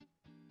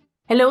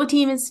Hello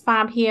team, it's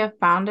Fab here,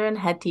 founder and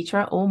head teacher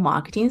at All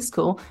Marketing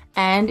School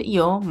and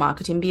your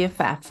marketing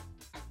BFF.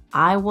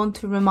 I want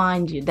to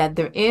remind you that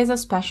there is a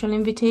special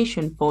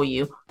invitation for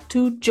you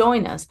to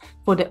join us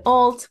for the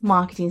Alt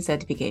Marketing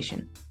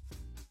Certification.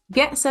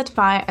 Get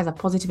certified as a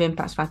positive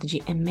impact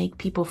strategy and make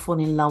people fall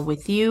in love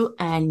with you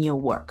and your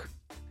work.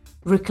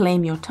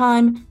 Reclaim your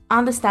time,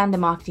 understand the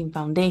marketing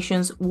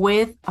foundations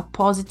with a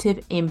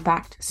positive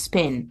impact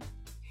spin.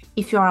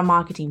 If you are a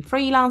marketing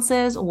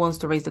freelancer who wants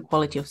to raise the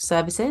quality of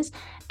services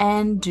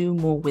and do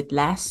more with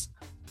less,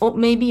 or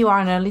maybe you are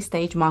an early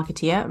stage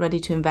marketeer ready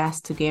to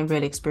invest to gain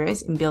real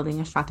experience in building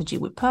a strategy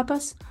with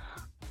purpose,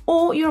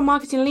 or you're a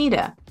marketing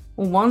leader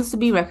who wants to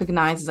be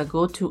recognized as a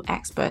go-to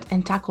expert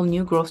and tackle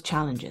new growth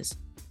challenges.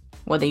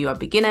 Whether you are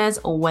beginners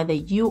or whether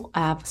you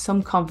have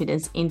some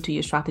confidence into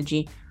your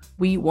strategy,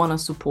 we want to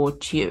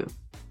support you.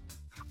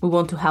 We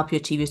want to help you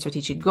achieve your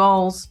strategic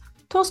goals,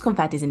 toss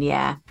confettis in the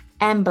air,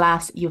 and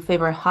blast your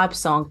favorite hype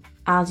song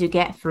as you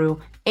get through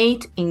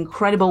 8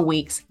 incredible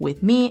weeks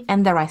with me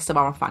and the rest of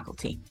our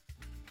faculty.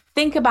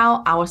 Think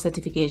about our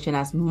certification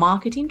as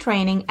marketing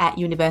training at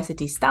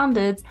university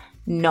standards,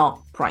 not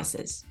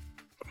prices.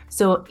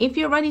 So if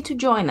you're ready to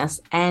join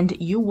us and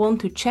you want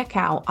to check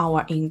out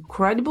our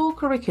incredible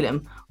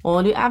curriculum,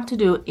 all you have to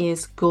do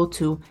is go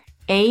to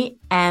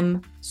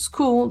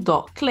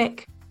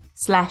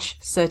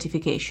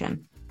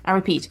amschool.click/certification. I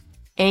repeat,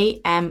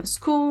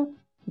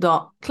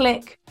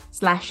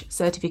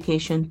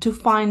 amschool.click/certification to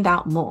find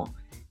out more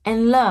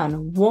and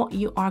learn what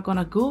you are going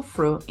to go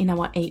through in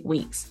our 8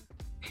 weeks.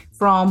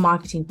 From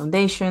marketing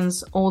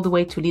foundations all the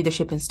way to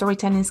leadership and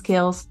storytelling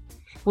skills,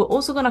 we're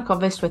also going to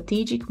cover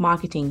strategic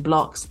marketing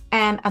blocks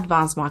and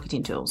advanced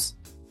marketing tools.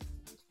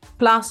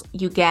 Plus,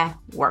 you get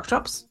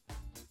workshops,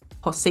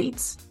 hot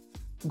seats,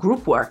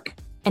 group work,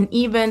 and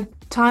even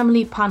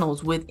timely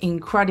panels with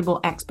incredible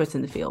experts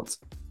in the field.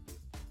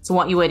 So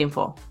what are you waiting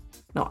for?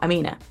 No, I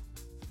mean it.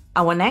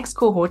 Our next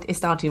cohort is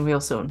starting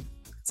real soon.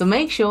 So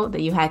make sure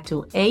that you head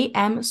to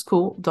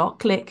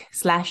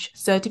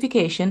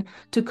amschool.click/certification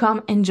to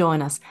come and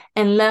join us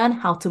and learn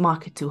how to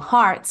market to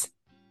hearts,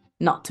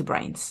 not to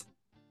brains.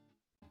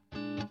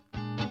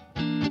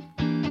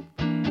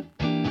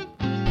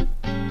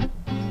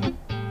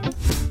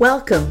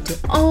 Welcome to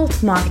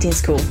Alt Marketing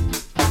School.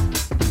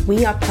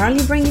 We are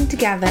currently bringing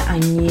together a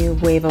new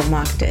wave of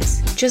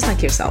marketers, just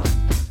like yourself.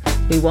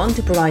 We want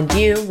to provide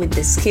you with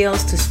the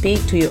skills to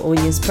speak to your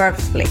audience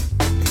purposefully,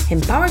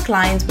 empower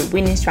clients with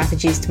winning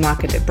strategies to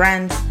market their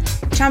brands,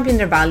 champion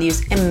their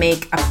values, and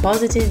make a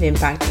positive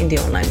impact in the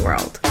online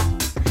world.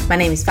 My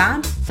name is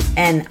Fab,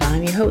 and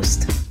I'm your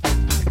host.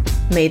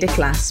 May the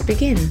class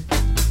begin.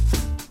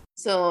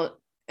 So,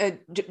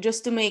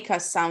 just to make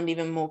us sound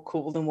even more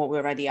cool than what we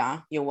already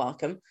are, you're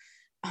welcome.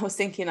 I was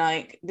thinking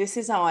this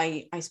is how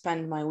I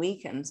spend my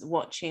weekends,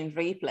 watching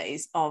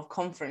replays of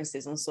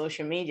conferences on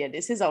social media.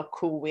 This is how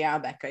cool we are,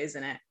 Becca,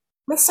 isn't it?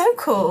 We're so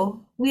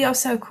cool. We are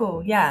so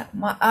cool. Yeah.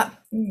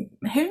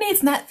 Who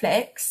needs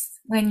Netflix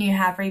when you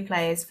have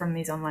replays from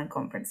these online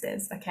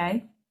conferences?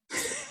 Okay.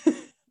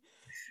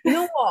 You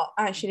know what?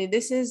 Actually,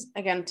 this is,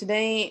 again,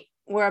 today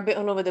we're a bit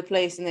all over the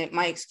place, and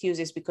my excuse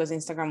is because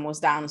Instagram was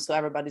down, so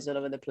everybody's all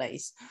over the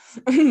place.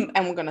 And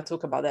we're going to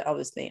talk about that,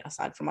 obviously,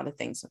 aside from other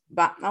things.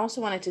 But I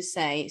also wanted to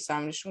say, so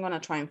I'm just going to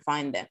try and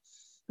find it.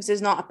 This is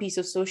not a piece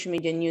of social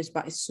media news,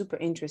 but it's super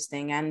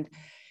interesting. And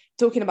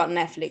talking about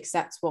Netflix,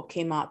 that's what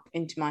came up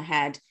into my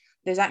head.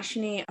 There's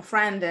actually a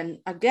friend and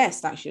a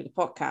guest, actually, the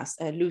podcast,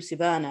 Lucy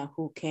Werner,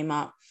 who came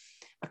up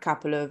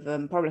probably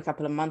a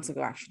couple of months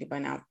ago, actually, by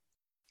now.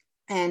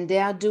 And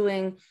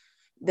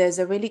there's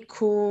a really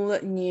cool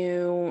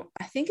new,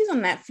 I think it's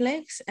on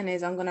Netflix, and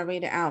I'm going to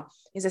read it out.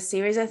 It's a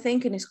series, I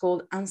think, and it's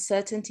called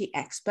Uncertainty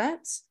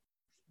Experts.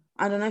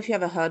 I don't know if you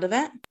ever heard of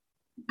it.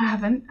 I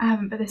haven't,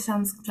 but this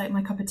sounds like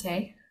my cup of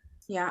tea.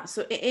 Yeah,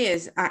 so it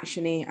is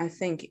actually, I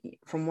think,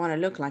 from what it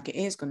looked like, it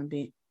is going to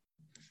be,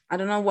 I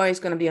don't know where it's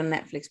going to be on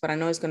Netflix, but I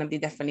know it's going to be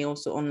definitely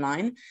also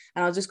online.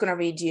 And I was just going to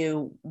read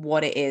you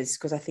what it is,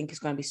 because I think it's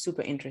going to be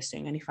super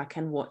interesting. And if I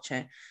can watch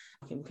it,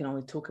 we can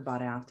always talk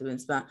about it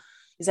afterwards. But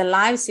it's a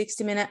live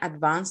 60-minute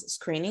advanced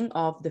screening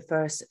of the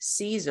first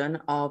season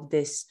of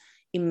this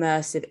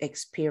immersive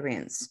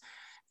experience.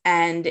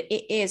 And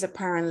it is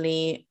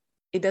apparently,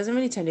 it doesn't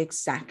really tell you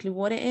exactly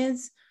what it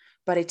is,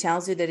 but it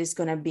tells you that it's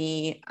going to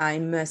be an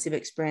immersive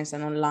experience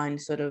and online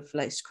sort of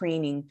like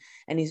screening.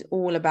 And it's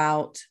all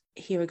about,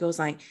 here it goes,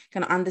 like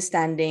kind of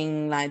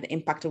understanding like the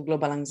impact of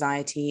global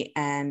anxiety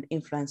and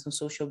influence on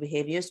social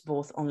behaviors,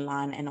 both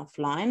online and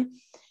offline,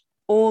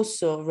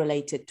 also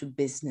related to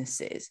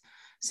businesses.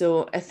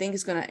 So I think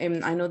it's going to,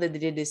 I know that they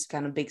did this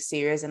kind of big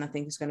series, and I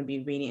think it's going to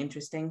be really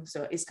interesting.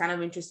 So it's kind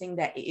of interesting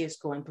that it is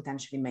going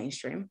potentially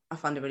mainstream. I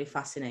found it really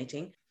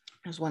fascinating.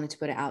 I just wanted to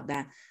put it out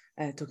there,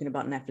 talking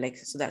about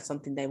Netflix. So that's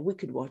something that we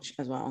could watch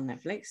as well on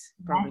Netflix,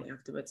 probably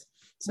afterwards.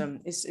 So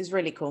it's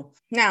really cool.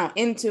 Now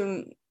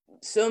into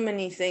so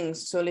many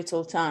things, so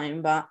little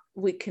time, but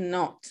we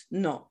cannot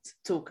not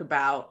talk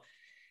about,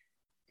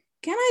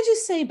 can I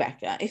just say,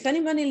 Becca, if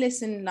anybody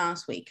listened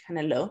last week, and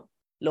hello,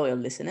 loyal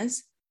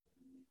listeners,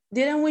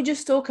 Didn't we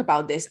just talk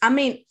about this? I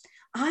mean,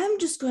 I'm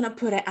just going to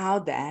put it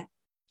out there.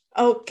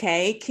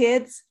 Okay,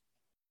 kids,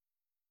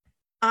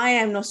 I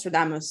am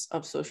Nostradamus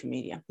of social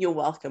media. You're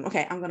welcome.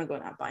 Okay, I'm going to go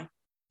now. Bye.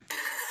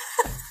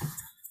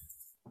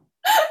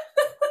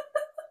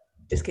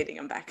 Just kidding,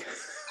 I'm back.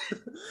 I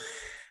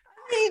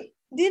mean,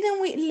 didn't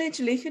we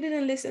literally, if you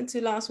didn't listen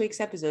to last week's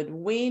episode,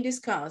 we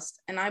discussed,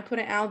 and I put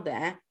it out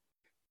there,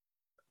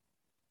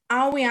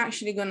 are we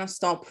actually going to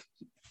stop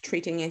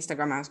treating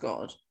Instagram as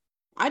God?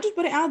 I just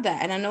put it out there,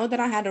 and I know that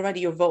I had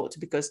already your vote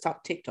because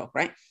TikTok,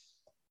 right?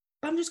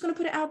 But I'm just going to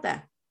put it out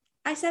there.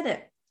 I said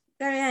it.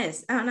 There it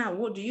is. And now,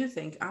 what do you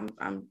think? I'm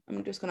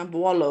just going to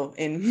wallow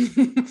in.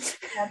 Put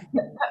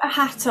a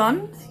hat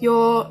on.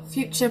 Your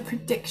future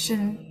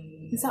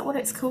prediction. Is that what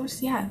it's called?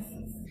 Yeah.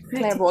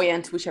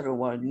 Clairvoyant, whichever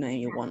word name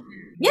you want.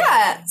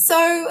 Yeah.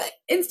 So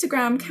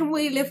Instagram, can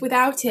we live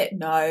without it?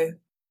 No.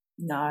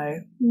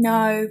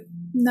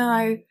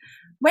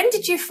 When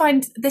did you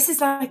find this?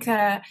 Is like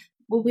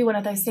will be one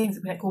of those things.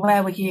 Like,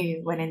 where were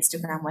you when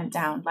Instagram went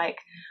down? Like,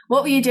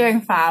 what were you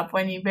doing, Fab,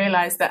 when you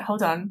realised that?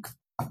 Hold on,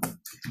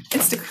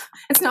 Instagram,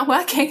 it's not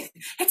working.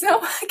 It's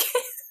not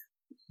working.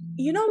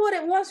 You know what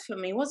it was for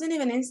me? It wasn't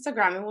even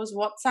Instagram. It was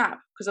WhatsApp,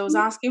 because I was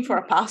asking for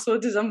a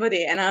password to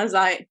somebody, and I was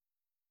like,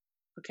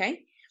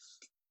 okay.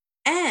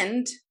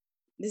 And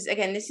this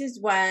is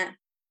where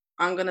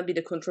I'm gonna be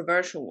the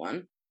controversial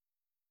one.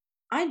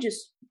 I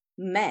just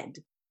med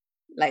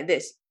like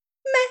this.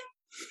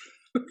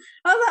 Meh.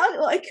 I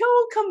was like, it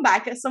will come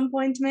back at some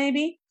point,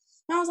 maybe.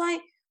 And I was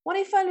like, what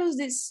if I lose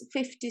this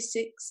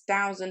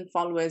 56,000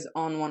 followers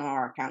on one of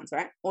our accounts,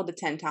 right? Or the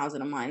 10,000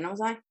 on mine? And I was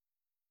like,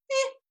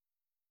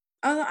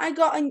 I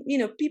got,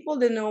 people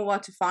that know where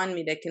to find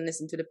me, they can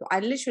listen to I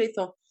literally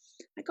thought,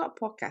 I got a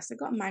podcast, I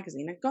got a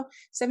magazine, I got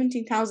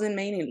 17,000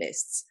 mailing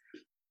lists.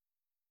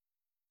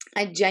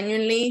 I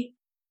genuinely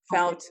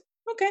felt,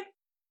 okay.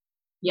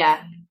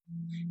 Yeah.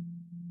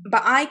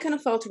 But I kind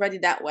of felt already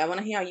that way. I want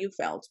to hear how you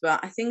felt.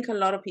 But I think a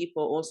lot of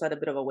people also had a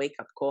bit of a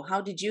wake-up call.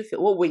 How did you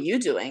feel? What were you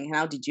doing?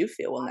 How did you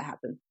feel when that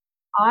happened?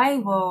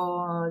 I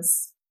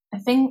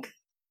think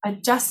I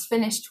just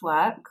finished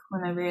work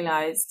when I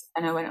realised,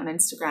 and I went on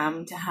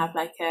Instagram to have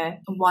like a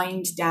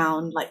wind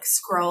down, like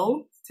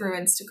scroll through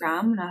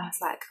Instagram. And I was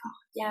like, oh,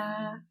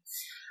 yeah.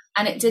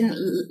 And it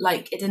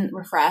didn't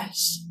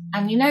refresh.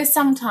 And,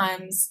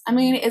 sometimes, I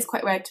mean, it is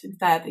quite rare to be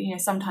fair,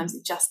 but, sometimes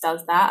it just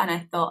does that. And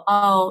I thought,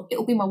 oh,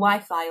 it'll be my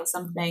Wi-Fi or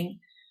something.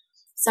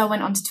 So I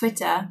went onto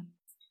Twitter,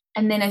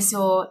 and then I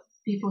saw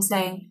people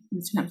saying,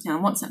 Instagram's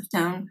down, WhatsApp's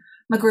down,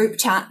 my group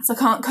chats. I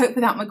can't cope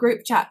without my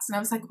group chats. And I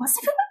was like, what's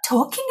everyone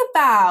talking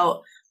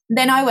about? And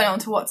then I went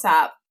onto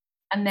WhatsApp,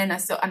 and then I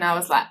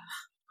was like,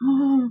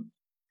 oh.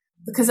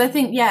 Because I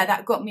think,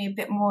 that got me a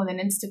bit more than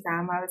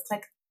Instagram. I was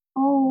like,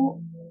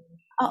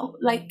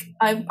 like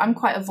I'm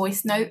quite a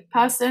voice note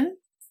person.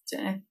 I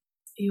don't know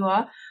who you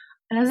are.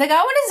 And I was like, I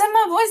want to send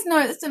my voice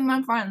notes to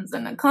my friends,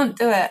 and I can't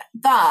do it.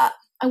 But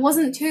I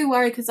wasn't too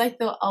worried, because I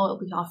thought, it'll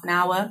be half an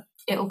hour,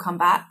 it'll come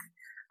back.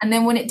 And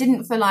then when it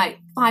didn't for like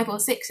 5 or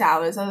 6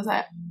 hours, I was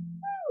like,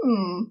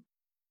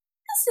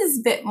 this is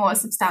a bit more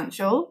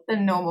substantial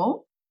than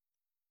normal.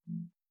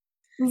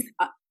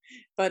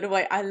 By the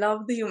way, I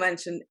love that you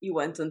mentioned you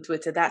went on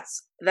Twitter.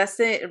 That's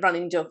the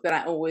running joke that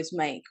I always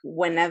make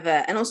whenever,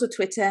 and also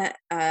Twitter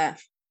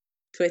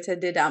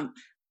did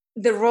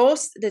the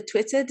roast that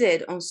Twitter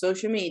did on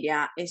social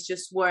media is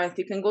just worth.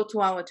 You can go to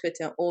our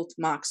Twitter,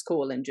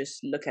 @altmarkschool, and just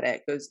look at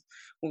it, because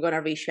we're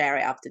gonna reshare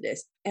it after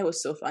this. It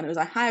was so fun. It was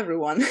like, hi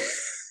everyone.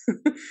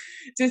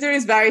 Twitter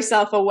is very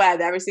self-aware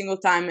that every single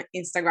time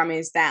Instagram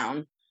is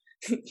down,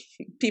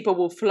 people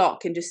will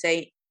flock and just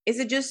say, is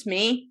it just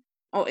me?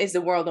 Or is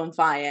the world on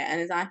fire? And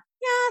it's like,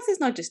 yes, it's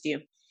not just you.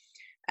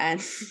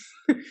 And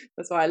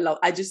that's why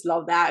I just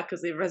love that,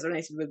 because it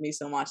resonated with me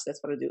so much.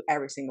 That's what I do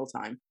every single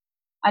time.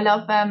 I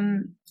love,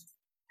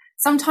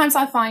 sometimes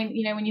I find,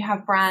 when you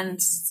have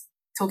brands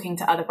talking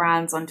to other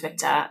brands on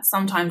Twitter,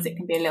 sometimes it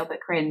can be a little bit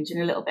cringe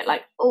and a little bit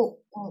like,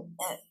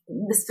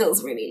 this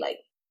feels really like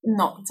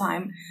not the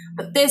time.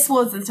 But this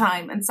was the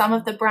time. And some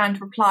of the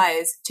brand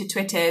replies to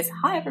Twitter's,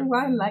 hi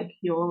everyone, like,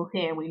 you're all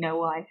here, we know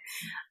why,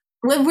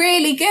 were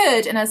really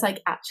good. And I was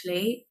like,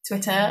 actually,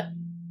 Twitter,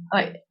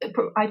 like,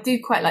 I do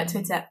quite like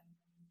Twitter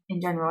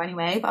in general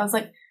anyway, but I was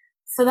like,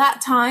 for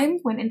that time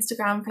when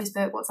Instagram,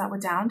 Facebook, WhatsApp were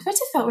down,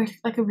 Twitter felt really,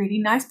 like a really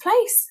nice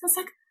place. I was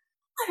like,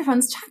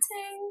 everyone's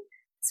chatting,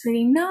 it's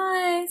really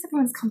nice,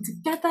 everyone's come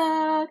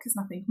together because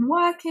nothing's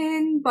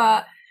working,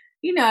 but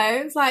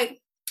it's like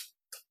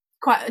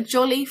quite a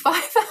jolly 5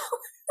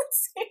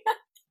 hours.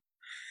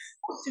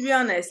 To be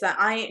honest, like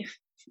I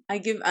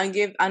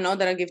know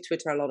that I give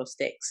Twitter a lot of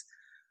sticks.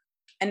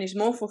 And it's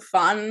more for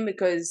fun,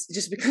 because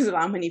of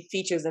how many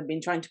features I've been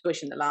trying to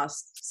push in the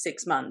last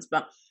 6 months.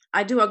 But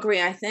I do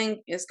agree. I think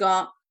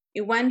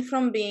it went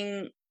from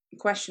being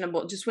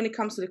questionable just when it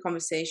comes to the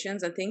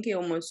conversations. I think it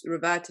almost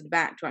reverted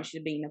back to actually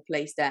being a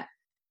place that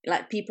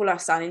like people are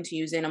starting to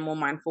use it in a more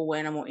mindful way,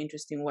 in a more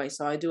interesting way.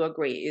 So I do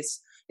agree.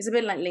 It's a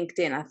bit like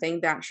LinkedIn. I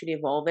think they're actually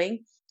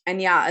evolving.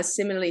 And yeah, as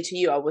similarly to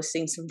you, I was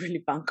seeing some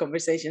really fun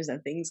conversations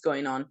and things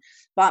going on.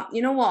 But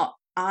you know what?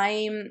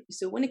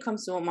 So when it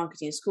comes to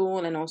marketing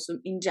school and also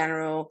in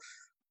general,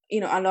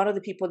 a lot of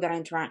the people that I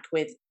interact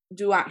with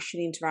do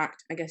actually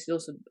interact. I guess it's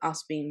also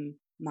us being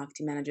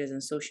marketing managers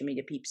and social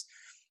media peeps.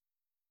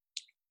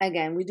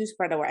 Again, we do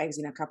spread our eggs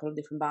in a couple of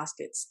different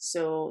baskets.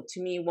 So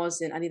to me,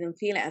 I didn't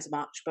feel it as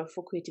much, but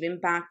for Creative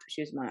Impact,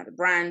 which is my other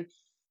brand,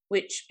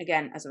 which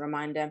again, as a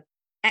reminder,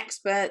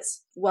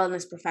 experts,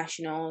 wellness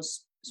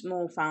professionals,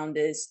 small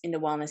founders in the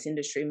wellness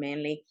industry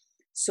mainly,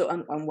 so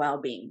on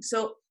well-being.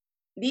 So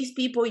these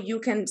people, you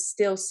can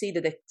still see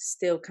that they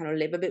still kind of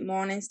live a bit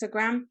more on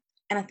Instagram.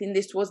 And I think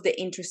this was the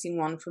interesting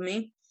one for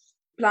me.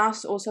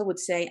 Plus, also I would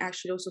say,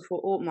 actually also for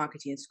all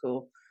marketing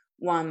school,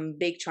 one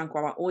big chunk of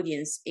our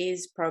audience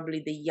is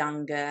probably the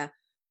younger,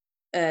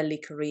 early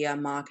career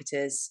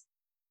marketers.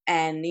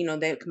 And,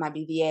 there might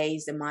be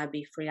VAs, there might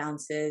be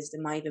freelancers,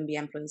 there might even be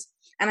employees.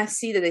 And I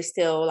see that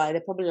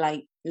they're probably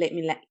like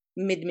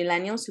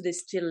mid-millennials, so they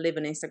still live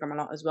on Instagram a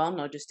lot as well,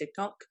 not just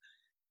TikTok.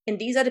 And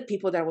these are the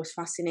people that I was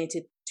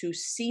fascinated to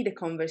see the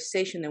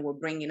conversation they were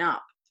bringing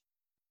up.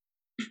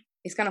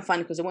 It's kind of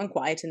funny because they went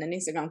quiet and then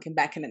Instagram came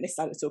back and then they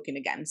started talking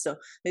again. So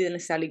they didn't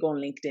necessarily go on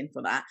LinkedIn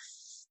for that.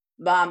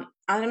 But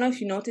I don't know if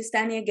you noticed,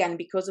 Danny, again,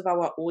 because of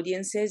our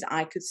audiences,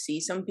 I could see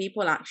some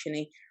people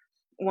actually.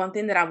 One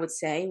thing that I would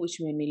say, which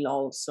made me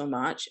lol so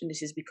much, and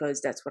this is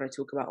because that's what I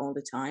talk about all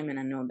the time, and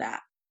I know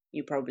that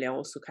you probably are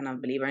also kind of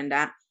a believer in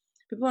that.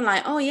 People are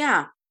like, oh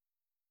yeah,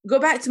 go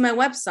back to my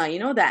website,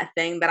 that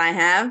thing that I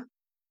have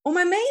on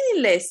my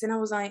mailing list. And I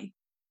was like,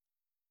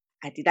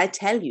 did I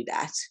tell you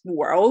that,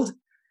 world?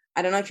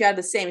 I don't know if you have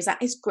the same.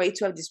 It's great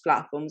to have these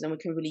platforms and we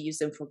can really use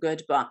them for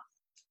good, but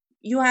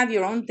you have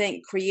your own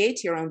thing,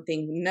 create your own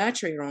thing,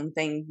 nurture your own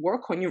thing,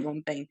 work on your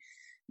own thing,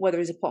 whether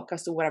it's a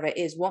podcast or whatever it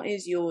is. What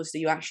is yours that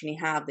you actually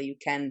have that you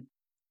can,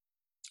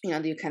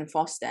 that you can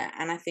foster?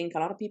 And I think a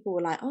lot of people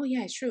were like, oh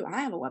yeah, it's true.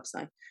 I have a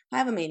website. I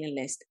have a mailing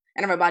list.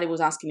 And everybody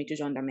was asking me to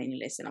join their mailing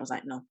list. And I was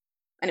like, no.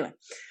 Anyway,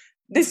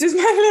 this is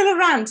my little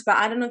rant, but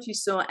I don't know if you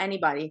saw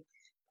anybody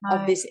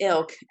of this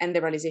ilk and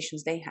the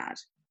realizations they had.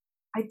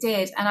 I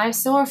did. And I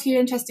saw a few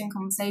interesting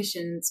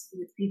conversations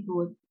with people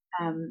with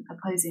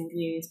opposing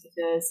views,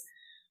 because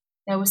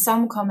there were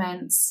some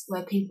comments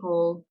where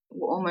people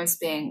were almost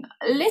being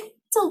a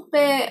little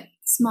bit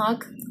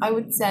smug, I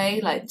would say,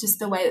 like just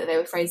the way that they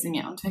were phrasing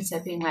it on Twitter,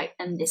 being like,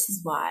 and this is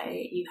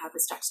why you have a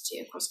strategy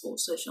across all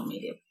social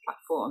media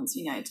platforms,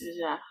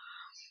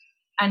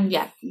 And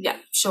yeah,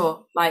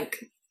 sure, like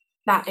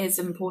that is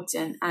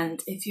important.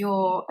 And if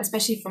you're,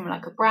 especially from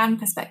like a brand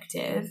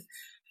perspective,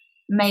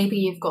 maybe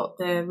you've got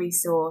the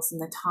resource and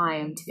the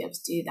time to be able to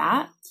do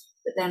that.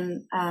 But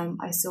then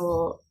I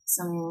saw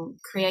some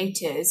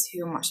creators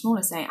who are much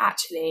smaller saying,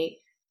 actually,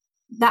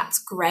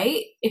 that's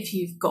great if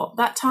you've got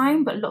that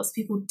time, but lots of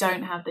people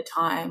don't have the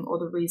time or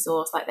the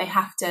resource. Like they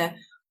have to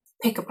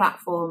pick a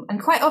platform. And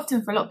quite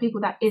often for a lot of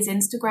people, that is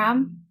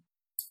Instagram,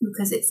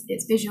 because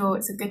it's visual.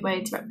 It's a good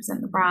way to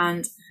represent the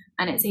brand.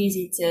 And it's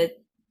easy to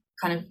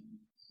kind of,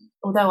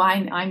 although I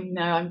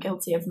know I'm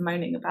guilty of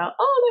moaning about,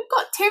 they've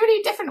got too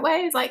many different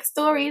ways, like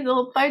stories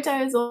or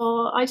photos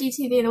or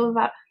IGTV and all of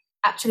that.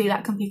 Actually,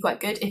 that can be quite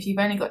good. If you've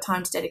only got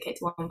time to dedicate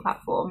to one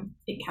platform,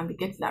 it can be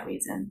good for that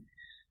reason.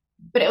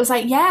 But it was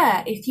like,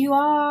 yeah, if you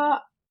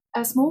are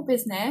a small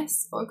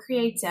business or a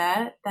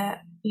creator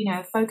that,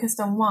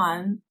 focused on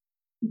one,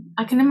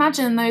 I can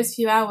imagine those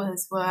few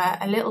hours were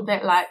a little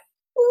bit like,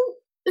 oh,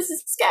 this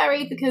is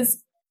scary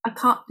because I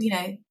can't,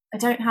 I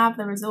don't have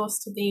the resource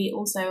to be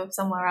also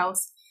somewhere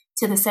else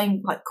to the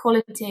same like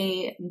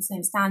quality and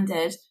same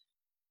standard.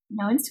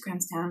 Now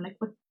Instagram's down. Like,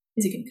 what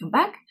is it going to come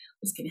back?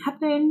 What's going to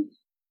happen?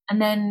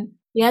 And then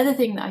the other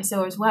thing that I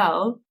saw as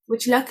well,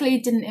 which luckily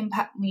didn't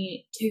impact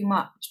me too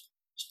much,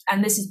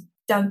 and this is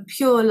done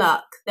pure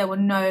luck, there were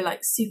no like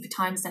super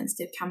time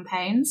sensitive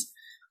campaigns.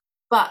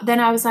 But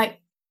then I was like,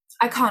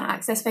 I can't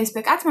access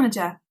Facebook Ads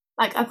Manager.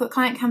 Like I've got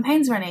client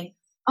campaigns running.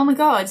 Oh my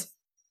God.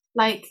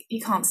 Like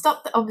you can't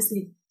stop that.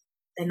 Obviously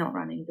they're not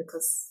running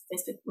because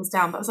Facebook was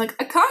down, but I was like,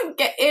 I can't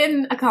get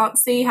in. I can't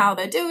see how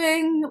they're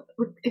doing.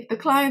 If the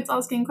client's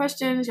asking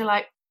questions, you're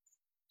like,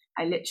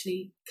 I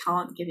literally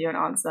can't give you an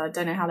answer.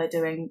 Don't know how they're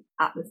doing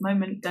at this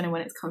moment. Don't know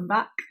when it's coming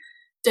back.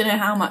 Don't know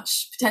how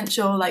much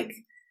potential like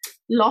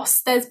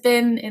loss there's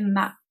been in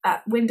that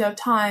window of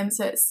time.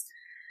 So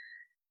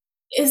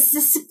it's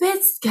just a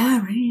bit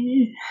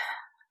scary.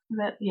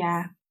 But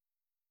yeah.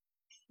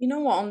 You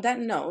know what, on that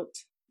note,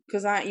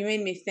 because you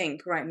made me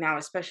think right now,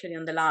 especially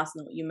on the last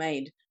note you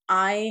made,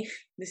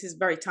 this is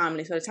very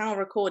timely. So the time of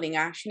recording,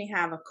 I actually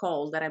have a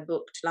call that I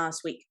booked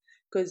last week.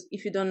 Because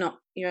if you don't know,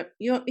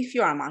 if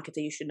you are a marketer,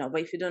 you should know.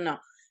 But if you don't know,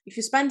 if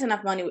you spent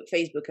enough money with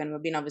Facebook, and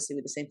we've been obviously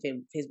with the same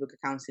Facebook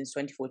account since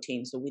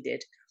 2014, so we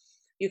did,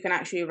 you can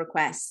actually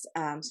request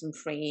some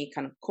free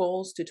kind of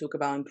calls to talk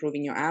about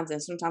improving your ads.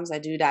 And sometimes I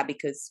do that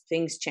because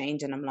things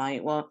change and I'm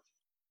like, well,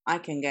 I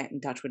can get in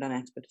touch with an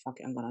expert. Fuck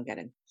it, I'm going to get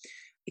him.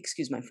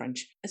 Excuse my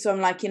French. So I'm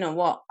like, you know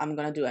what? I'm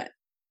going to do it.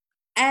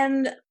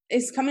 And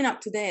it's coming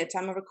up today at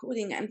time of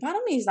recording. And part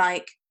of me is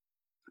like,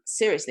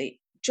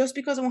 seriously, just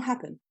because it won't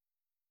happen.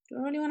 Do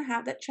I really want to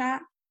have that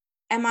chat?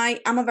 I'm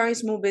a very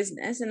small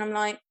business, and I'm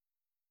like,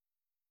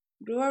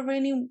 do I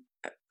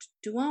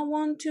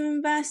want to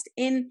invest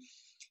in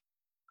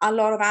a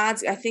lot of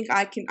ads? I think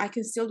I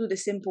can still do the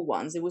simple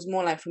ones. It was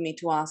more like for me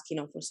to ask,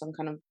 for some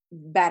kind of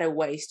better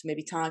ways to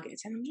maybe target.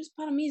 And I'm just,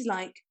 part of me is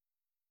like,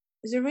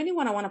 is it really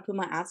what I want to put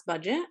my ads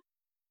budget?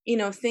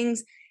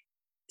 Things.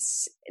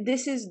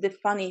 This is the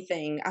funny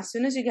thing. As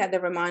soon as you get the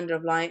reminder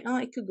of like, oh,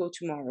 it could go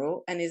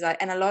tomorrow, and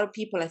a lot of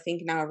people I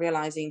think now are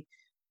realizing,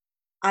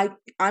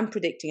 I'm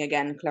predicting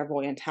again,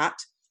 clairvoyant hat.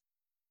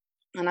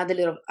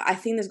 I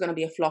think there's going to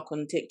be a flock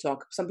on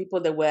TikTok. Some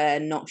people that were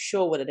not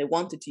sure whether they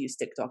wanted to use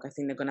TikTok, I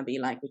think they're going to be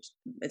like, which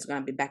it's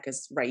going to be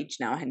Becca's rage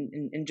now and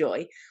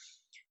enjoy.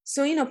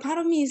 So, part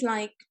of me is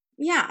like,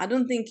 yeah, I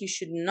don't think you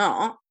should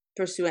not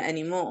pursue it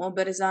anymore.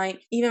 But it's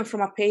like, even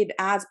from a paid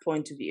ads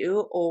point of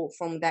view, or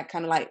from that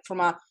kind of like, from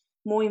a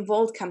more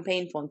involved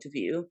campaign point of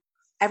view,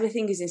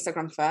 everything is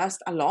Instagram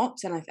first a lot.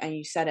 And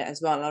you said it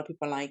as well. A lot of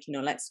people are like,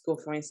 let's go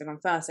for Instagram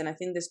first. And I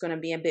think there's going to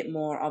be a bit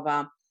more of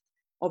a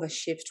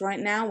shift right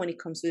now when it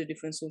comes to the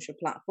different social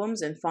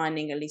platforms and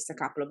finding at least a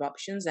couple of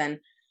options. And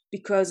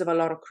because of a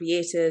lot of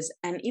creators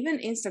and even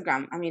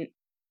Instagram, I mean,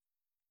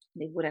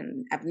 they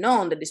wouldn't have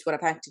known that this would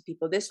have affected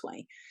people this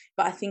way.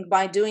 But I think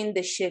by doing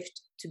the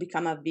shift to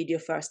become a video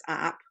first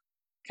app,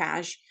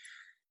 Cash,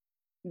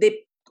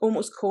 they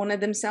almost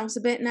cornered themselves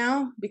a bit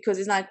now, because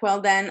it's like,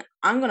 well, then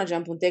I'm going to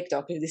jump on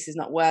TikTok if this is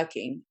not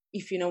working,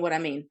 if you know what I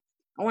mean.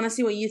 I want to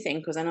see what you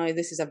think, because I know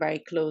this is a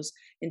very close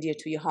and dear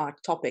to your heart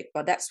topic,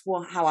 but that's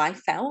how I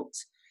felt.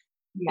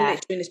 Yeah.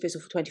 Literally in the space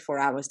of 24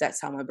 hours,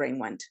 that's how my brain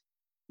went.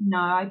 No,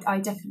 I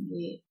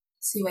definitely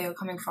see where you're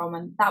coming from.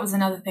 And that was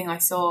another thing I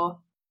saw.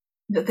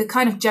 The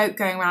kind of joke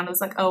going around was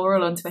like, oh, we're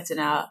all on Twitter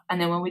now. And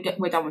then when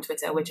we're done with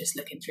Twitter, we're just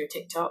looking through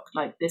TikTok.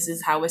 Like, this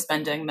is how we're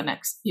spending the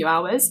next few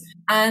hours.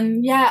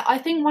 And yeah, I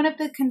think one of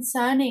the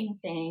concerning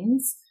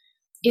things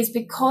is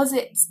because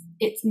it's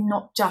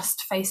not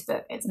just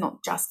Facebook, it's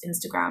not just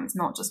Instagram, it's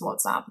not just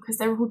WhatsApp, because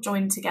they're all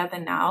joined together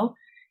now.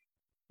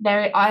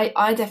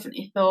 I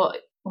definitely thought,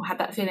 or had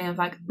that feeling of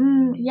like,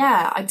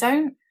 yeah,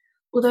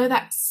 although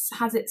that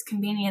has its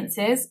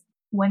conveniences,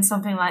 when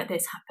something like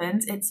this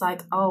happens, it's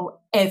like, oh,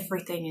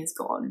 everything is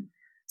gone.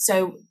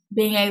 So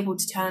being able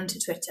to turn to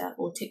Twitter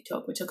or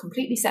TikTok, which are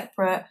completely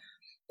separate,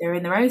 they're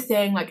in their own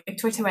thing. Like,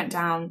 if Twitter went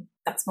down,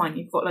 that's fine,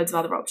 you've got loads of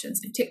other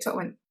options. If TikTok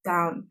went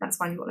down, that's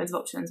fine, you've got loads of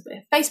options. But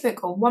if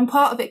Facebook or one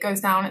part of it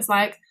goes down, it's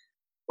like,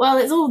 well,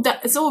 it's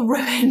all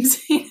ruined.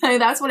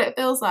 That's what it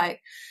feels like.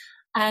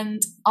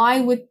 And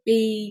I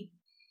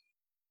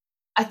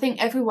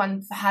think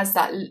everyone has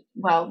that,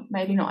 well,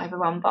 maybe not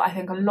everyone, but I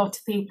think a lot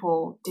of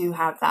people do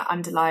have that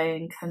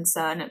underlying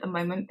concern at the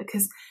moment,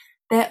 because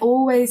there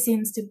always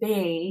seems to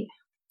be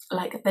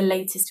like the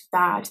latest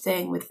bad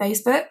thing with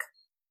Facebook.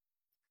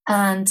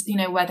 And,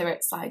 whether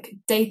it's like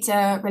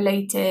data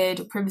related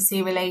or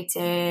privacy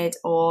related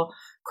or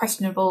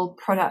questionable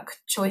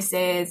product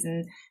choices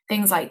and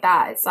things like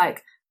that, it's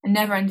like a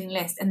never ending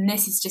list. And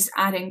this is just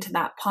adding to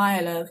that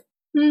pile of,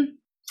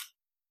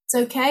 it's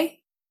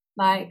okay.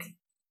 Like,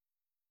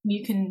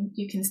 you can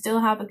still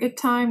have a good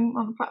time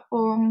on the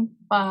platform,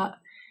 but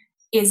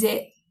is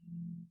it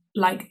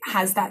like,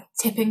 has that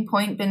tipping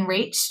point been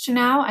reached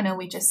now? And are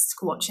we just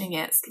watching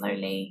it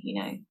slowly,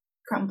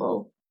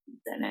 crumble?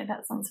 Don't know,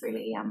 that sounds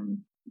really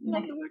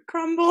negative.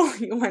 Crumble.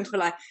 You went for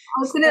like, I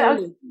was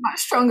much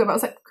stronger, but I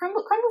was like,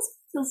 crumble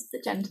feels a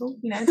bit gentle,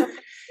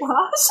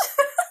 what?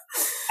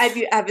 Have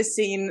you ever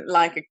seen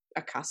like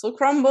a castle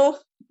crumble?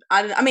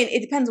 I mean,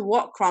 it depends on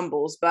what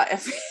crumbles, but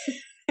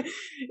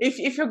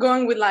if you're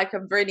going with like a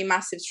really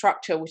massive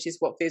structure, which is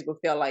what Facebook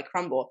feel like,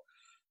 crumble.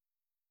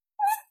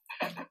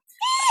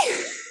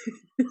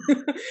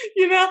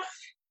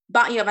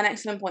 But you have an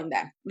excellent point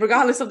there.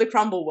 Regardless of the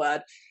crumble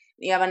word,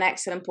 you have an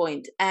excellent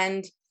point.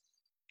 And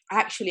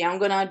actually, I'm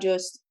going to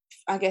just,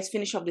 I guess,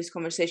 finish off this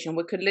conversation.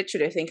 We could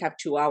literally, I think, have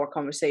 2-hour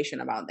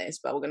conversation about this,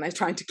 but we're going to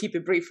try to keep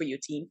it brief for you,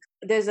 team.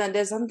 There's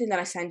something that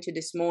I sent you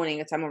this morning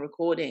at time of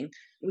recording,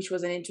 which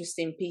was an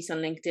interesting piece on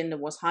LinkedIn that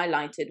was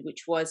highlighted,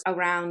 which was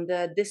around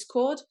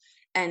Discord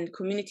and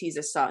communities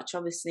as such.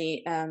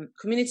 Obviously,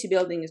 community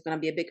building is going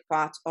to be a big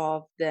part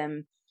of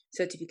the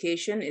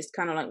certification. It's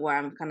kind of like where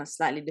I'm kind of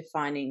slightly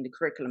defining the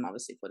curriculum,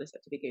 obviously, for the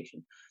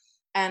certification.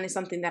 And it's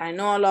something that I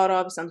know a lot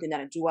of, something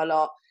that I do a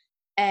lot.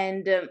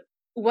 And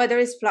whether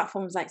it's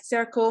platforms like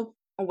Circle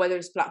or whether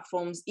it's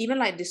platforms even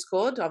like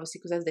Discord, obviously,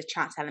 because there's the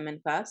chat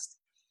element first,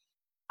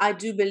 I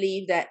do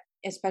believe that,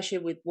 especially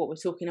with what we're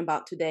talking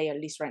about today,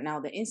 at least right now,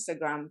 the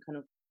Instagram kind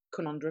of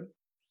conundrum,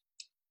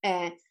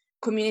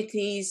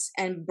 communities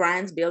and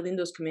brands building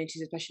those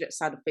communities, especially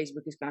outside of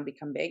Facebook, is going to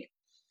become big.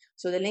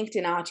 So the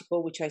LinkedIn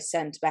article, which I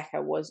sent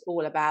Becca, was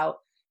all about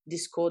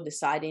Discord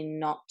deciding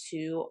not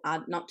to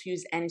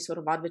use any sort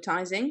of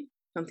advertising,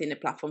 something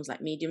that platforms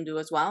like Medium do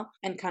as well,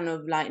 and kind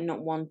of like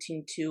not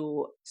wanting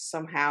to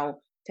somehow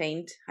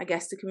taint, I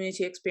guess, the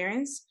community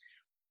experience.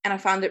 And I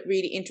found it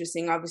really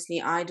interesting. Obviously,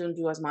 I don't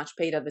do as much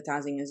paid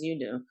advertising as you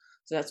do,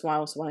 so that's why I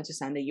also wanted to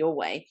send it your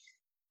way.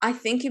 I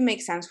think it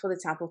makes sense for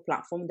the type of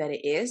platform that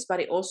it is, but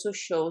it also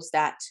shows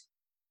that,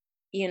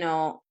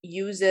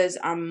 users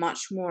are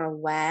much more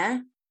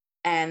aware.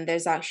 And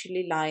there's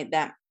actually like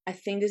that. I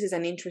think this is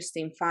an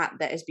interesting fact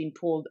that has been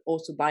pulled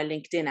also by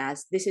LinkedIn,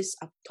 as this is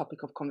a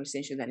topic of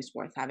conversation that is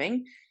worth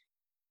having.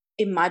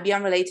 It might be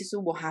unrelated to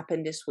what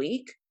happened this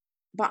week,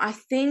 but I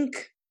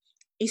think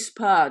it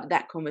spurred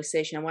that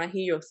conversation. I want to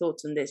hear your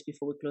thoughts on this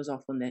before we close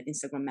off on the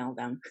Instagram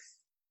meltdown.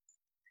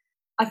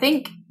 I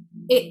think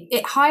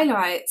it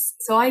highlights,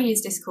 so I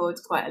use Discord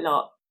quite a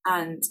lot,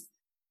 and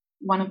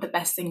one of the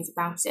best things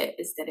about it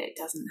is that it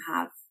doesn't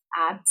have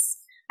ads,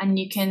 and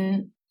you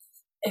can,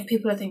 if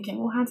people are thinking,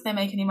 well, how do they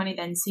make any money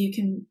then? So you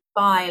can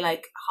buy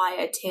like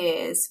higher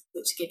tiers,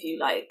 which give you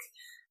like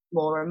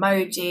more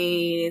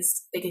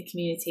emojis, bigger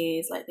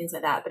communities, like things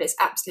like that. But it's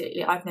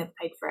absolutely, I've never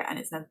paid for it and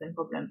it's never been a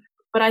problem.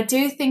 But I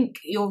do think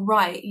you're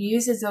right.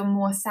 Users are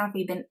more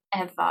savvy than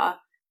ever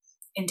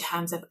in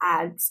terms of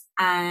ads,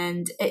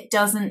 and it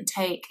doesn't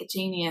take a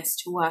genius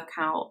to work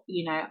out,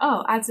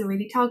 oh, ads are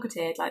really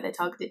targeted, like they're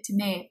targeted to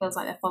me. It feels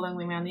like they're following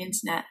me around the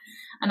internet.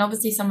 And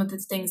obviously some of the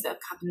things that have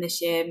happened this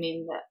year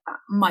mean that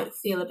might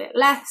feel a bit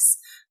less,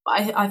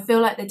 but I feel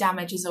like the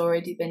damage has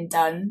already been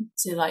done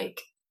to like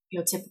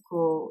your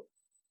typical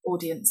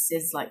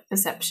audience's like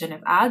perception of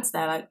ads.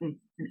 They're like, an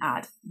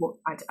ad, well,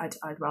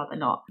 I'd rather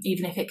not,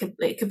 even if it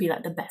could be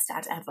like the best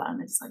ad ever, and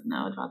they're just like,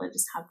 no, I'd rather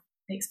just have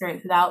the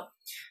experience without.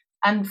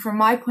 And from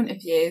my point of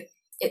view,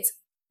 it's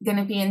going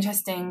to be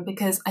interesting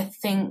because I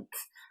think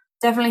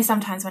definitely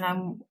sometimes when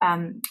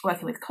I'm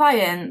working with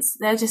clients,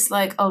 they're just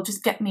like, oh,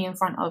 just get me in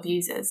front of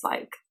users,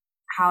 like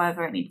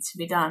however it needs to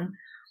be done.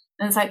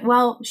 And it's like,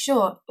 well,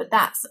 sure, but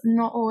that's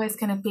not always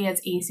going to be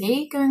as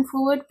easy going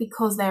forward,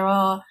 because there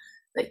are,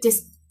 like,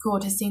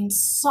 Discord has seen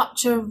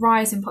such a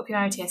rise in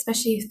popularity,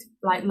 especially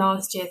like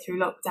last year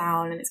through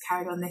lockdown, and it's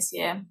carried on this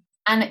year.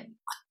 And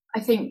I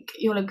think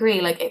you'll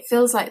agree, like it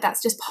feels like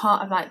that's just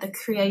part of like the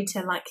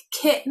creator like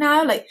kit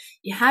now. Like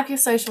you have your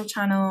social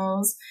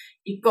channels,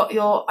 you've got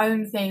your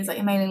own things like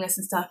your mailing list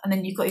and stuff, and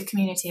then you've got your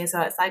community as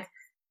well. It's like,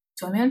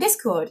 join me on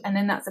Discord, and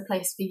then that's a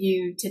place for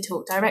you to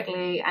talk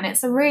directly. And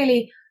it's a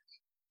really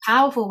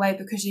powerful way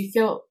because you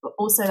feel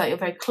also like you're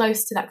very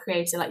close to that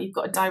creator, like you've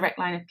got a direct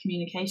line of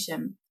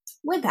communication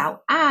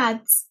without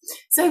ads.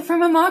 So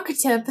from a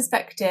marketer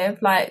perspective,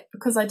 like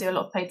because I do a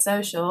lot of paid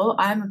social,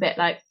 I'm a bit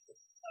like,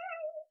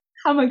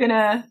 how am I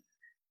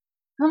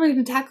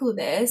gonna tackle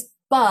this?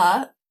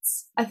 But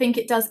I think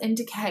it does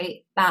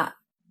indicate that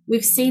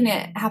we've seen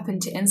it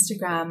happen to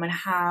Instagram, and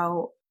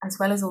how, as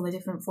well as all the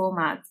different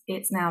formats,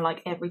 it's now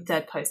like every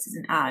third post is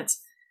an ad.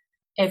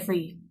 It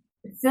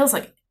feels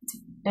like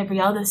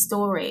every other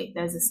story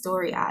there's a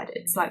story ad.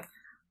 It's like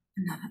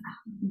another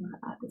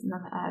ad, there's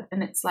another ad,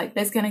 and it's like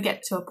there's going to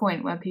get to a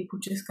point where people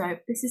just go,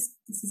 this is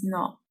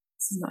not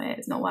it,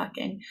 it's not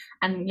working.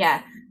 And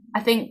yeah,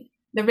 I think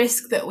the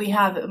risk that we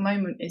have at the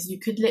moment is you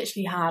could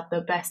literally have the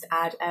best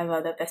ad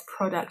ever, the best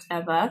product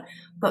ever,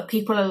 but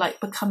people are like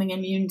becoming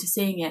immune to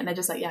seeing it, and they're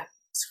just like, yeah,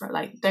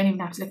 like don't even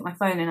have to look at my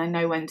phone, and I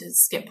know when to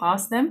skip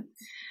past them.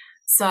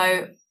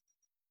 So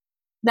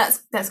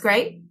that's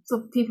great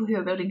for people who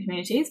are building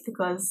communities,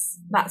 because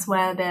that's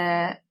where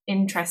their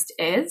interest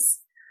is.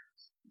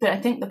 But I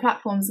think the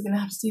platforms are going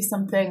to have to do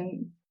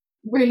something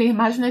really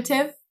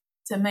imaginative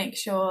to make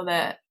sure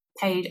that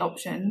paid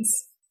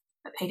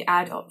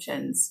ad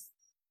options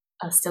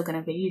are still going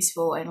to be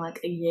useful in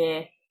like a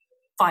year,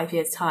 5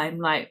 years time.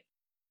 Like,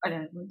 I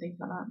don't even think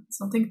about that.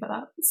 Something about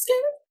that. It's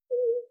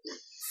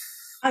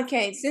scary.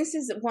 Okay, since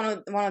it's one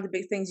of the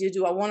big things you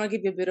do, I want to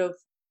give you a bit of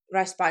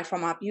respite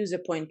from a user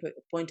point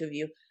of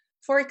view.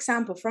 For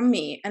example, from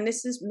me, and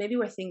this is maybe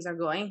where things are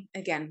going.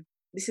 Again,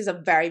 this is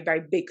a very,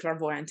 very big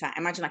clairvoyant hat.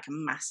 Imagine like a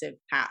massive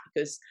hat,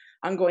 because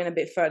I'm going a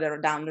bit further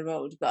down the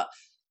road.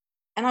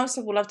 And I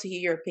also would love to hear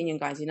your opinion,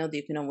 guys. You know that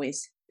you can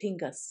always ping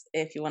us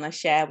if you want to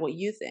share what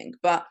you think.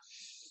 But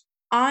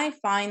I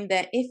find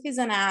that if it's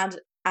an ad,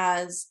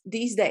 as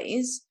these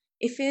days,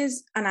 if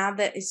it's an ad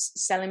that is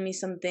selling me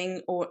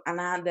something, or an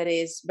ad that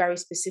is very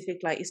specific,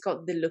 like it's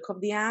got the look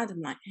of the ad,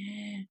 I'm like,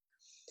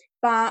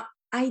 but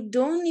I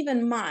don't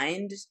even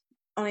mind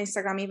on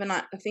Instagram. Even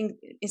I think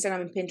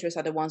Instagram and Pinterest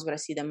are the ones where I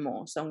see them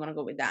more, so I'm gonna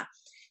go with that.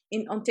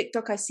 On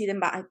TikTok I see them,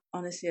 but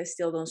I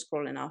still don't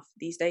scroll enough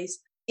these days.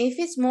 If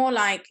it's more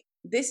like,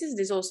 this is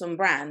this awesome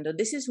brand, or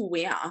this is who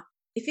we are,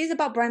 if it's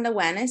about brand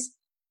awareness,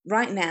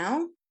 right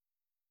now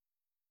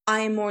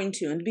I am more in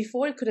tune.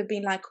 Before it could have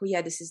been like, oh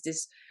yeah, this is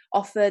this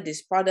offer,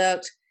 this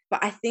product,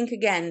 but I think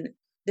again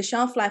the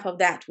shelf life of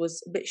that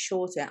was a bit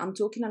shorter. I'm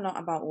talking a lot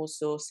about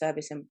also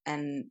service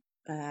and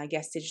I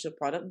guess digital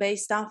product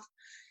based stuff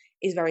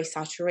is very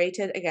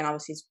saturated. Again,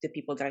 obviously it's the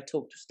people that I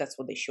talk to, so that's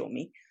what they show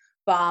me.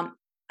 But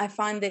I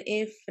find that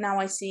if now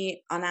I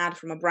see an ad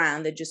from a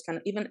brand that just kind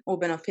of, even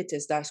Urban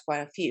Outfitters does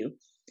quite a few,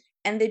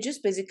 and they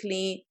just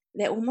basically,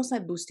 they're almost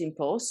like boosting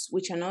posts,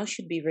 which I know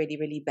should be really,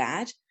 really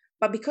bad.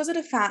 But because of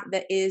the fact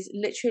that it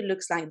literally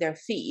looks like their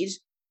feed,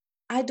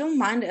 I don't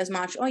mind it as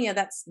much. Oh yeah,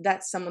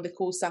 that's some of the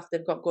cool stuff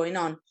they've got going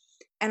on.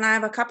 And I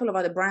have a couple of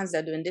other brands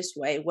that are doing this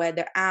way, where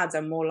their ads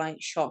are more like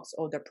shots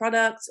of their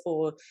products,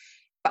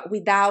 but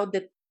without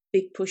the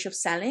big push of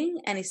selling.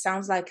 And it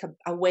sounds like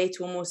a way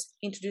to almost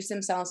introduce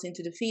themselves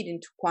into the feed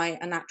into quite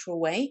a natural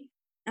way.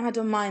 And I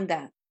don't mind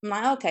that. I'm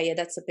like, okay, yeah,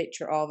 that's a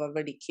picture of a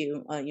really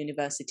cute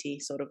university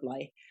sort of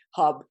like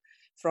hub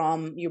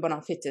from Urban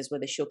Outfitters, where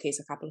they showcase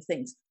a couple of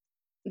things.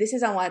 This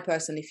is how I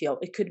personally feel.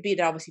 It could be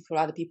that obviously for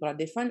other people are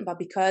different, but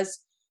because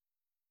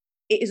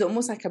it is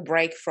almost like a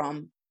break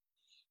from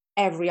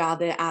every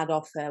other ad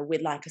offer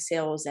with like a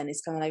sales, and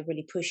it's kind of like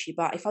really pushy.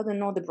 But if I don't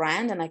know the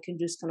brand and I can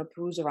just kind of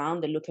peruse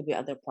around and look a bit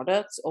at their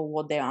products or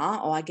what they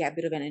are, or I get a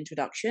bit of an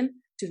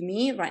introduction, to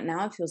me right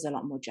now it feels a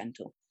lot more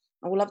gentle.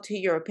 I would love to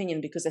hear your opinion,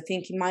 because I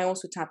think it might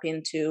also tap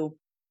into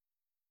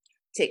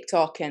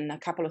TikTok and a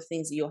couple of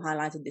things that you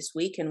highlighted this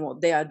week and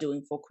what they are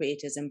doing for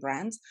creators and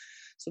brands.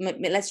 So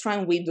let's try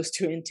and weave those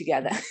two in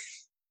together.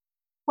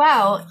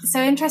 Well, so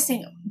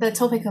interesting, the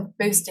topic of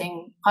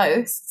boosting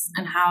posts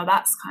and how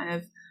that's kind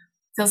of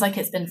feels like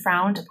it's been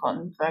frowned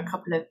upon for a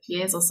couple of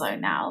years or so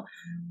now.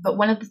 But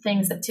one of the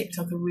things that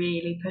TikTok are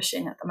really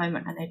pushing at the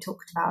moment, and they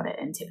talked about it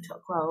in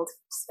TikTok World,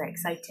 which is very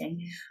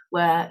exciting,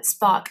 were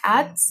Spark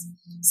ads.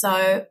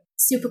 So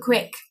super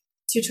quick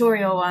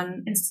tutorial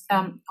on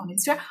Instagram,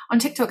 on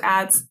TikTok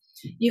ads.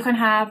 You can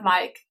have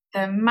like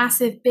the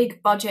massive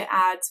big budget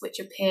ads which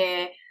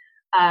appear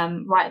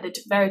right at the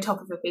very top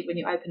of your feed when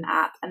you open the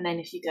app, and then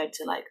if you go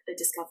to like the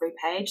discovery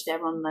page,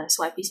 they're on the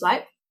swipey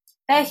swipe.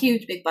 They're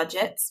huge big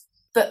budgets.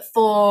 But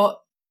for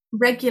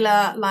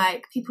regular,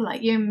 like people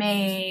like you and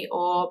me,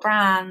 or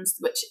brands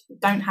which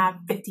don't have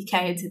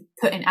 50k to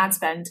put in ad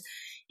spend,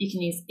 you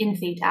can use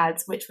in-feed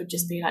ads, which would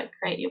just be like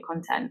create your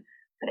content,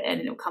 put it in,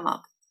 and it'll come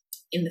up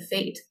in the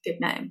feed.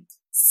 Good name.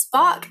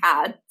 Spark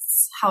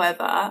ads,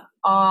 however,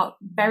 are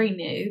very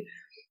new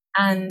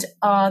and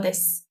are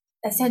this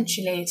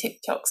essentially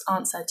TikTok's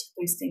answer to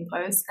boosting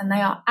posts, and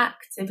they are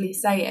actively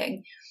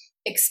saying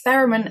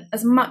experiment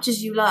as much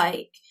as you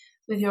like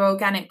with your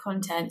organic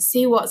content,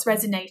 see what's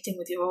resonating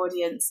with your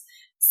audience,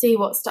 see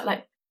what's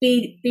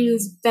be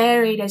as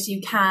varied as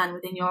you can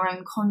within your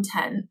own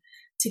content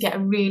to get a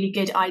really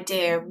good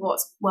idea of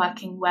what's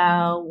working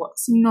well,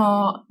 what's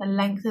not, the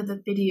length of the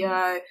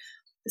video,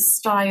 the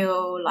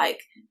style,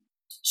 like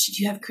should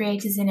you have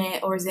creators in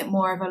it, or is it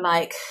more of a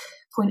like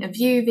point of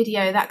view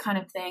video, that kind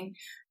of thing.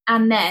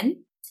 And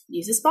then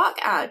use a Spark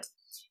ad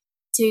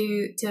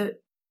to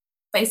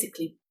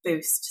basically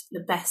boost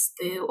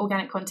the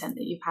organic content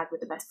that you've had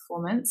with the best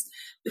performance,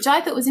 which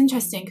I thought was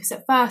interesting, because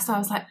at first I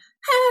was like,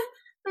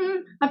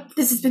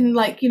 this has been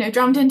like,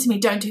 drummed into me,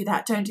 don't do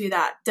that, don't do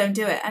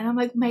it. And I'm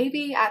like,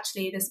 maybe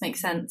actually this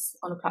makes sense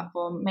on a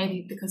platform,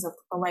 maybe because of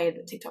the way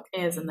that TikTok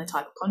is and the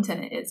type of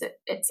content it is.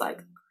 It's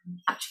like,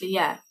 actually,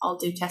 yeah, I'll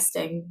do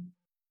testing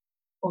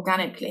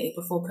organically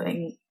before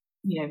putting,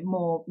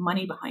 more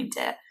money behind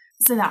it.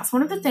 So that's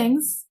one of the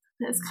things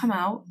that's come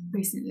out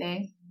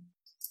recently.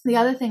 The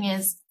other thing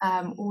is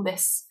all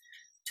this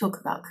talk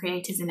about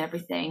creators and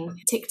everything.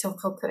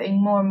 TikTok are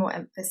putting more and more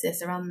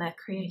emphasis around their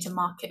creator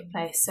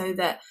marketplace, so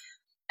that,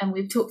 and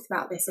we've talked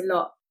about this a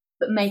lot,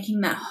 but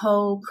making that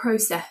whole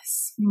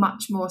process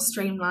much more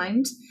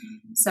streamlined.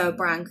 So a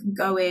brand can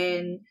go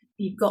in,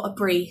 you've got a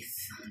brief,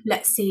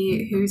 let's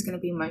see who's going to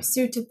be most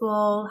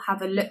suitable,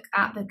 have a look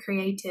at the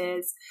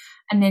creators,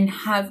 and then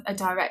have a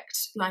direct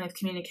line of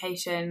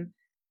communication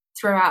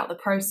throughout the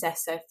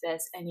process. So if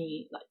there's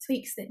any like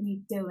tweaks that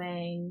need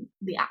doing,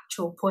 the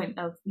actual point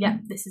of,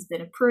 this has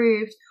been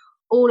approved,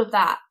 all of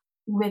that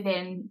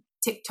within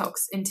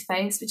TikTok's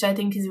interface, which I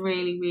think is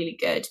really, really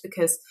good,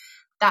 because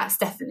that's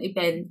definitely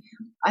been,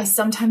 I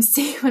sometimes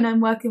see when I'm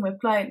working with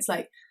clients,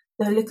 like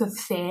the look of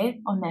fear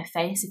on their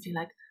face if you're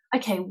like,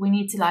 okay, we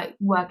need to like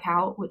work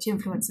out which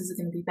influencers are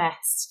going to be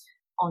best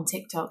on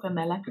TikTok, and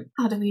they're like,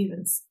 how do we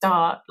even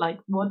start? Like,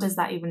 what does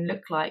that even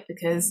look like?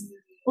 Because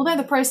although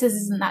the process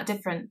isn't that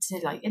different to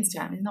like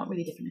Instagram, it's not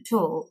really different at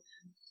all,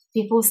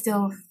 people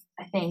still,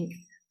 I think,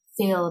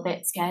 feel a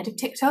bit scared of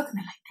TikTok, and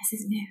they're like, this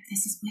is new,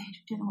 this is weird,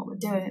 we don't know what we're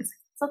doing. It's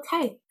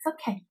okay,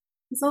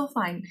 it's all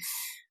fine.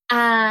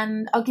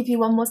 And I'll give you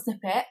one more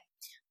snippet.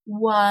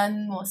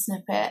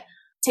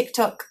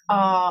 TikTok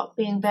are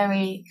being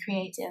very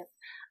creative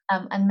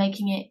and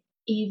making it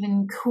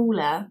even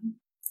cooler.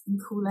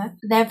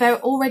 They're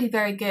already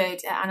very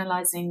good at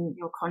analyzing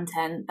your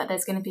content, but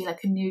there's going to be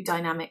like a new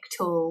dynamic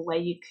tool where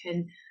you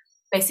can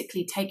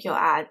basically take your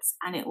ads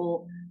and it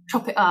will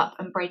chop it up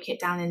and break it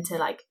down into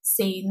like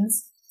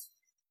scenes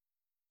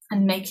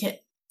and make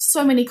it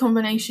so many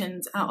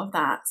combinations out of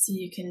that, so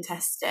you can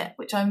test it,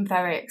 which I'm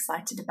very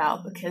excited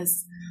about,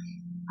 because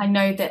I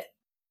know that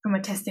from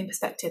a testing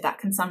perspective that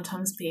can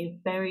sometimes be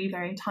very,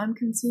 very time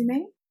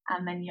consuming,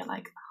 and then you're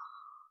like,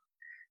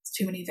 it's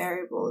too many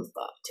variables,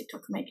 but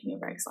TikTok are making it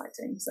very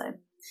exciting. So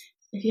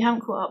if you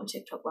haven't caught up with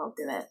TikTok, well,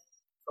 do it.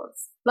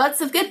 Lots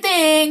of good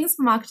things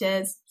for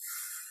marketers.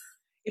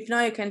 If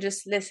not, you can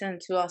just listen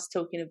to us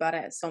talking about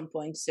it at some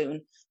point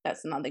soon.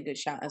 That's another good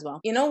shout as well.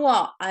 You know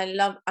what? I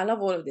love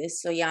all of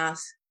this. So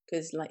yes,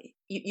 because like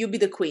you be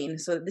the queen.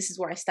 So this is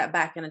where I step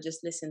back and I just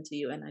listen to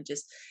you, and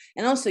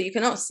also you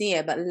cannot see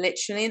it, but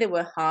literally there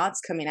were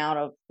hearts coming out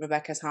of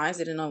Rebecca's eyes.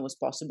 I didn't know it was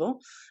possible,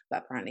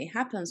 but apparently it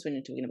happens when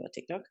you're talking about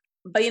TikTok.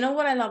 But you know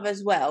what I love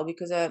as well,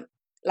 because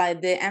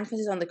like the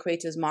emphasis on the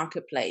creators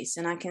marketplace,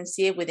 and I can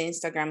see it with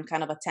Instagram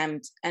kind of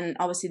attempt, and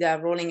obviously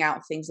they're rolling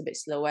out things a bit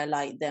slower,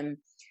 like them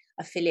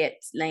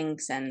affiliate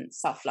links and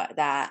stuff like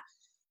that.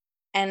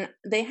 And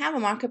they have a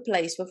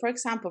marketplace. But for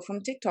example,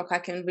 from TikTok, I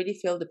can really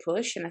feel the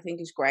push, and I think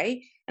it's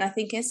great. And I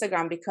think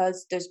Instagram,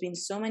 because there's been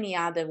so many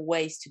other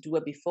ways to do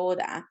it before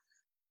that,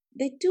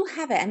 they do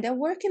have it and they're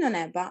working on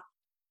it, but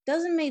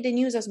doesn't make the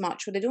news as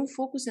much, or they don't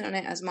focus on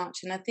it as much.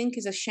 And I think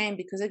it's a shame,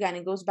 because again,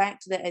 it goes back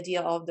to the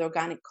idea of the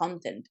organic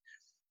content.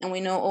 And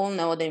we all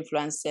know the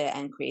influencer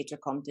and creator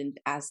content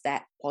as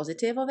that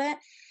positive of it.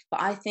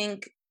 But I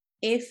think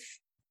if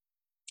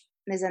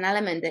there's an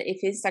element that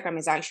if Instagram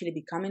is actually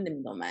becoming the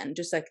middleman,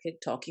 just like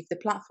TikTok, if the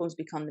platforms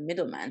become the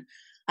middleman,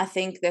 I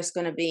think there's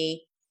going to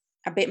be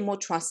a bit more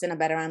trust and a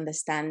better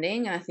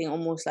understanding. And I think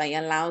almost like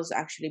allows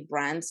actually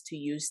brands to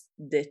use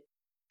the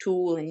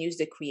tool and use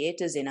the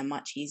creators in a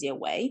much easier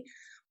way.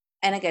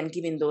 And again,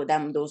 giving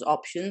them those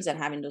options and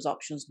having those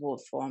options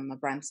both from a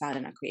brand side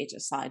and a creator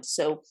side.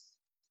 So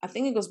I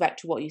think it goes back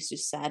to what you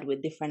just said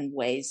with different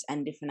ways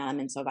and different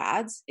elements of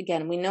ads.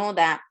 Again, we know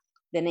that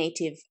the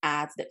native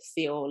ads that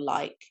feel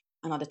like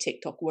another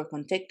TikTok work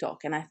on TikTok.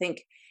 And I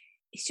think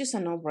it's just a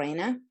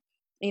no-brainer.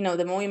 You know,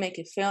 the more you make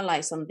it feel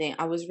like something.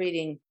 I was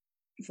reading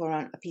for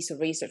a piece of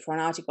research for an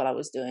article I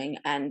was doing,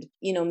 and,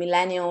 you know,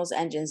 millennials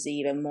and Gen Z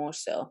even more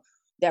so,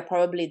 they're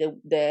probably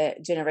the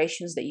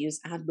generations that use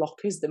ad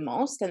blockers the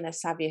most, and they're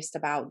savviest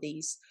about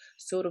these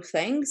sort of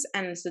things.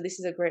 And so this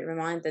is a great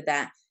reminder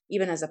that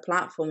even as a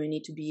platform, you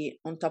need to be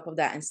on top of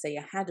that and stay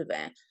ahead of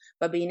it.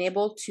 But being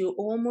able to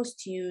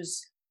almost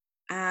use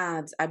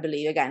ads, I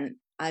believe, again,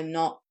 I'm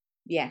not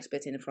the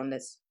expert in it, from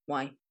this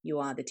why you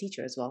are the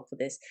teacher as well for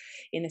this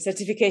in a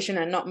certification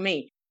and not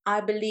me.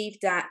 I believe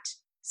that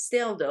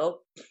still though,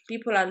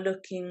 people are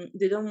looking,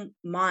 they don't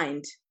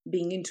mind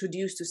being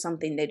introduced to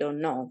something they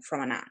don't know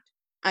from an ad.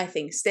 I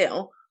think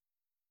still,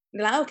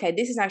 like, okay,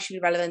 this is actually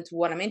relevant to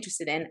what I'm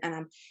interested in.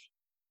 And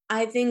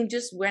I think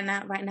just right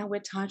now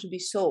we're tired to be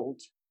sold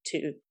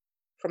to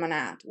from an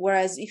ad.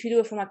 Whereas if you do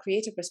it from a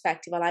creator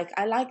perspective,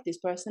 I like this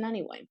person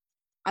anyway.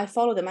 I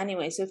follow them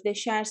anyway. So if they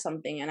share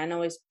something, and I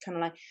know it's kind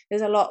of like,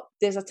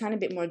 there's a tiny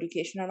bit more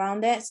education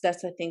around it. So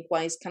that's, I think,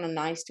 why it's kind of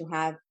nice to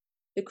have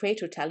the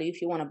creator tell you,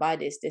 if you want to buy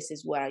this, this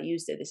is where I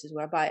used it, this is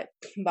where I buy it.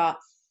 But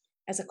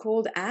as a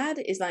cold ad,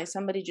 is like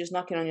somebody just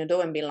knocking on your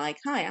door and being like,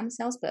 hi, I'm a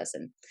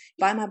salesperson,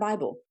 buy my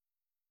Bible.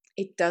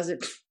 It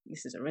doesn't,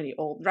 this is a really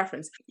old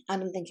reference. I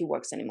don't think it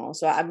works anymore.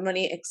 So I'm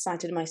really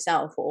excited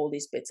myself for all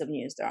these bits of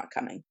news that are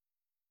coming.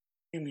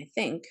 And I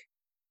think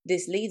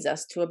this leads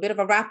us to a bit of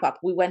a wrap up.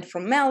 We went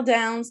from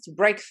meltdowns to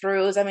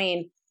breakthroughs. I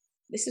mean,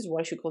 this is what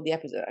I should call the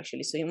episode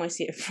actually. So you might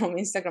see it from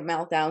Instagram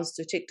meltdowns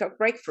to TikTok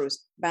breakthroughs.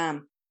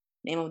 Bam.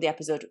 Name of the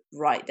episode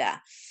right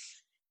there.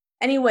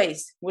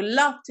 Anyways, we'd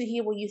love to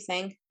hear what you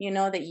think. You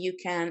know that you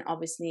can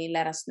obviously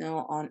let us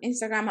know on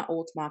Instagram at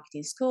Alt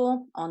Marketing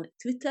School, on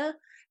Twitter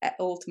at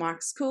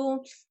Altmark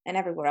School, and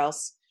everywhere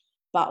else.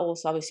 But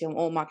also obviously on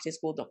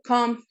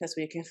altmarketingschool.com. That's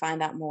where you can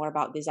find out more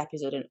about this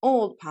episode and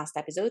all past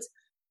episodes.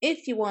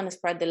 If you want to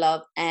spread the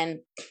love and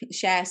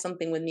share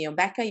something with me or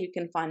Becca, you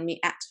can find me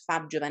at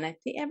Fab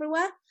Giovanetti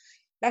everywhere.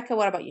 Becca,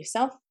 what about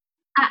yourself?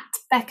 At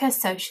Becca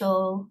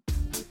Social.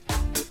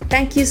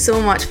 Thank you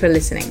so much for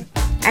listening.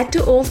 Head to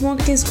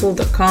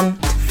altmarketingschool.com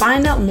to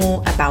find out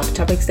more about the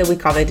topics that we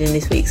covered in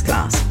this week's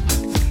class.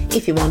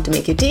 If you want to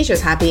make your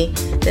teachers happy,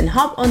 then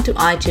hop onto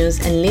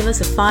iTunes and leave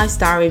us a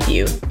 5-star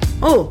review.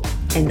 Oh,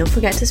 and don't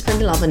forget to spread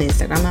the love on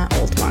Instagram at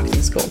Alt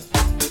Marketing School.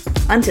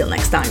 Until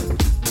next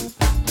time.